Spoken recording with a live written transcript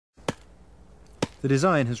the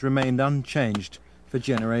design has remained unchanged for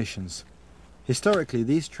generations. Historically,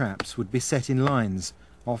 these traps would be set in lines,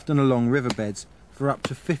 often along riverbeds, for up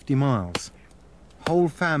to 50 miles. Whole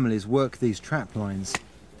families work these trap lines.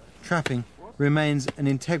 Trapping remains an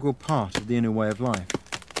integral part of the Innu way of life.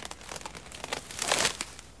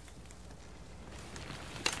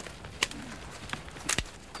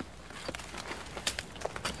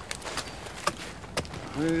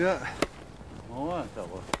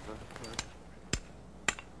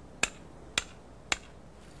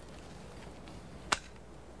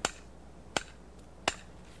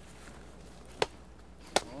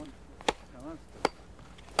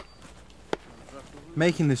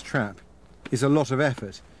 Making this trap is a lot of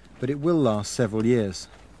effort, but it will last several years.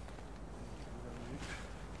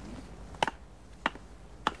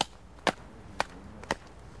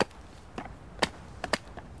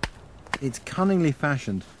 It's cunningly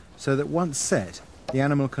fashioned so that once set, the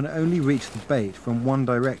animal can only reach the bait from one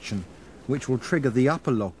direction, which will trigger the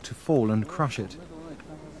upper log to fall and crush it.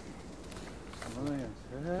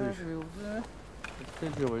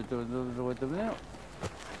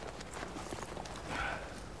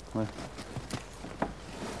 Ouais.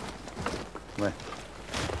 Ouais.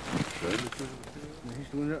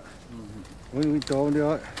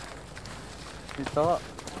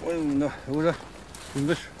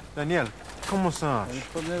 Daniel, comment ça marche?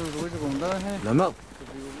 La marque.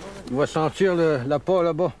 Il va sentir l'appât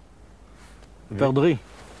là-bas. Le perdrix.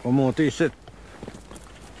 On va monter ici.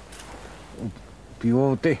 Puis il va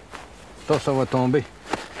ôter. Ça va tomber.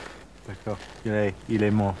 D'accord. Il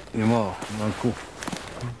est mort. Il est mort dans le coup.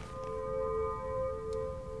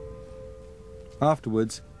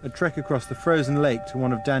 Afterwards, a trek across the frozen lake to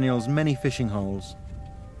one of Daniel's many fishing holes.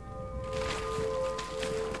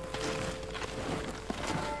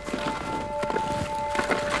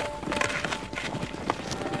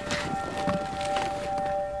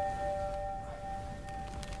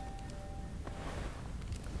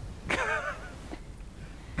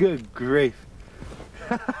 Good grief.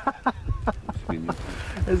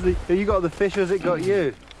 Have you got the fish or has it got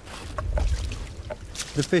you?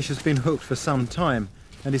 The fish has been hooked for some time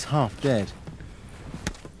and is half dead.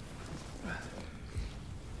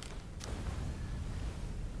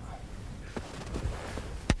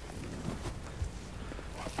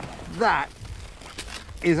 That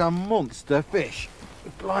is a monster fish.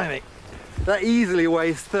 Blimey. That easily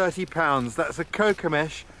weighs 30 pounds. That's a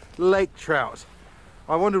kokomesh lake trout.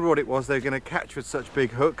 I wondered what it was they were going to catch with such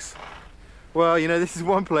big hooks. Well, you know, this is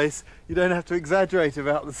one place you don't have to exaggerate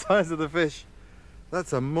about the size of the fish.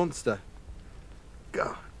 That's a monster.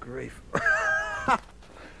 God, grief.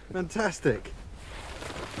 Fantastic.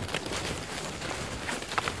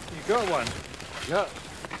 You got one? Yeah.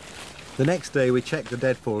 The next day we checked the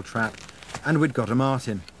deadfall trap and we'd got a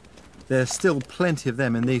martin. There's still plenty of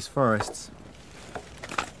them in these forests.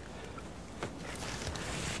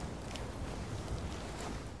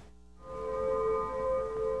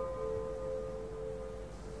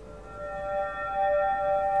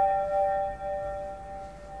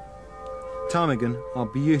 Ptarmigan are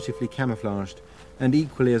beautifully camouflaged and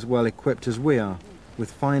equally as well equipped as we are,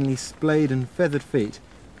 with finely splayed and feathered feet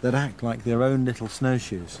that act like their own little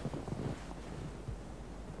snowshoes.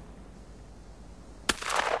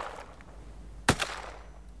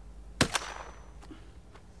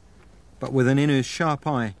 But with an Innu's sharp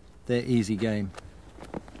eye, they're easy game.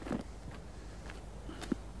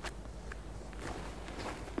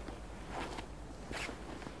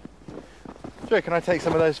 Joe, can I take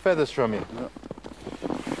some of those feathers from you? Yeah.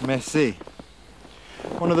 Merci.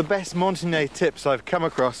 One of the best Montigny tips I've come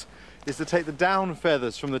across is to take the down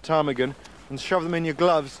feathers from the ptarmigan and shove them in your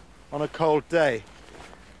gloves on a cold day.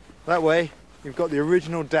 That way, you've got the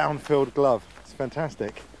original down-filled glove. It's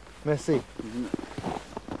fantastic. Merci.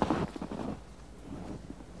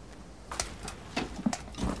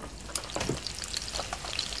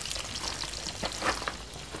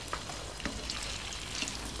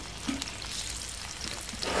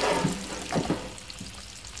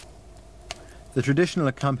 The traditional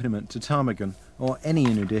accompaniment to ptarmigan or any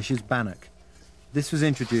Innu dish is bannock. This was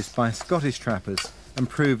introduced by Scottish trappers and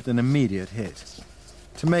proved an immediate hit.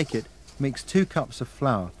 To make it, mix 2 cups of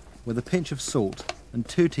flour with a pinch of salt and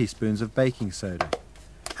 2 teaspoons of baking soda.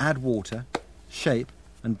 Add water, shape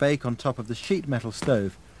and bake on top of the sheet metal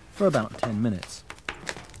stove for about 10 minutes.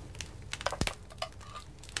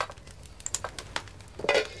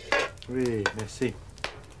 Oui, merci.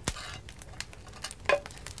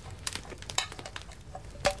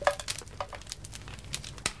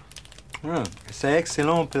 C'est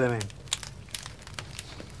excellent, Pellemin.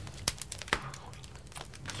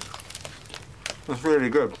 That's really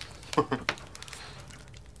good.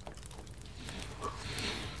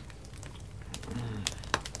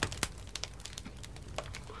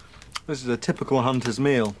 This is a typical hunter's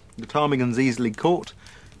meal. The ptarmigan's easily caught,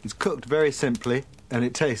 it's cooked very simply, and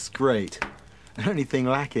it tastes great. The only thing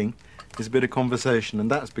lacking is a bit of conversation, and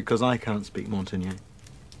that's because I can't speak Montagnais.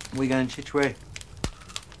 We going Chichwe?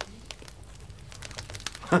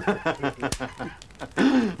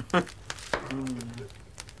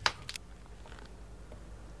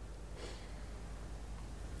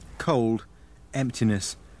 Cold,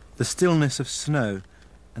 emptiness, the stillness of snow,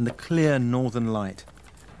 and the clear northern light.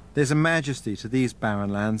 There's a majesty to these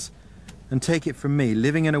barren lands, and take it from me,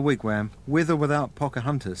 living in a wigwam, with or without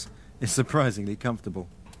Pocahontas, is surprisingly comfortable.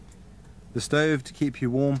 The stove to keep you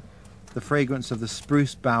warm, the fragrance of the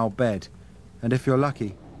spruce bough bed, and if you're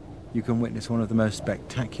lucky, you can witness one of the most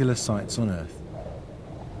spectacular sights on earth.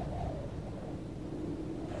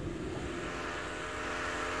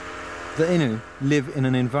 The Innu live in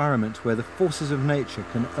an environment where the forces of nature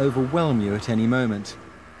can overwhelm you at any moment.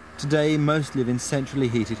 Today, most live in centrally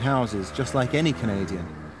heated houses, just like any Canadian.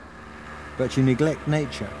 But you neglect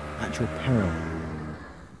nature at your peril.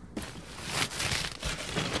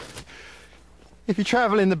 If you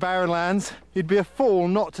travel in the Barren Lands, you'd be a fool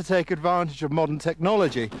not to take advantage of modern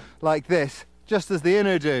technology like this, just as the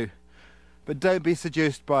Innu do. But don't be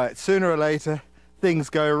seduced by it. Sooner or later, things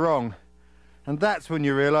go wrong. And that's when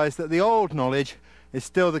you realise that the old knowledge is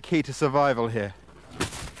still the key to survival here.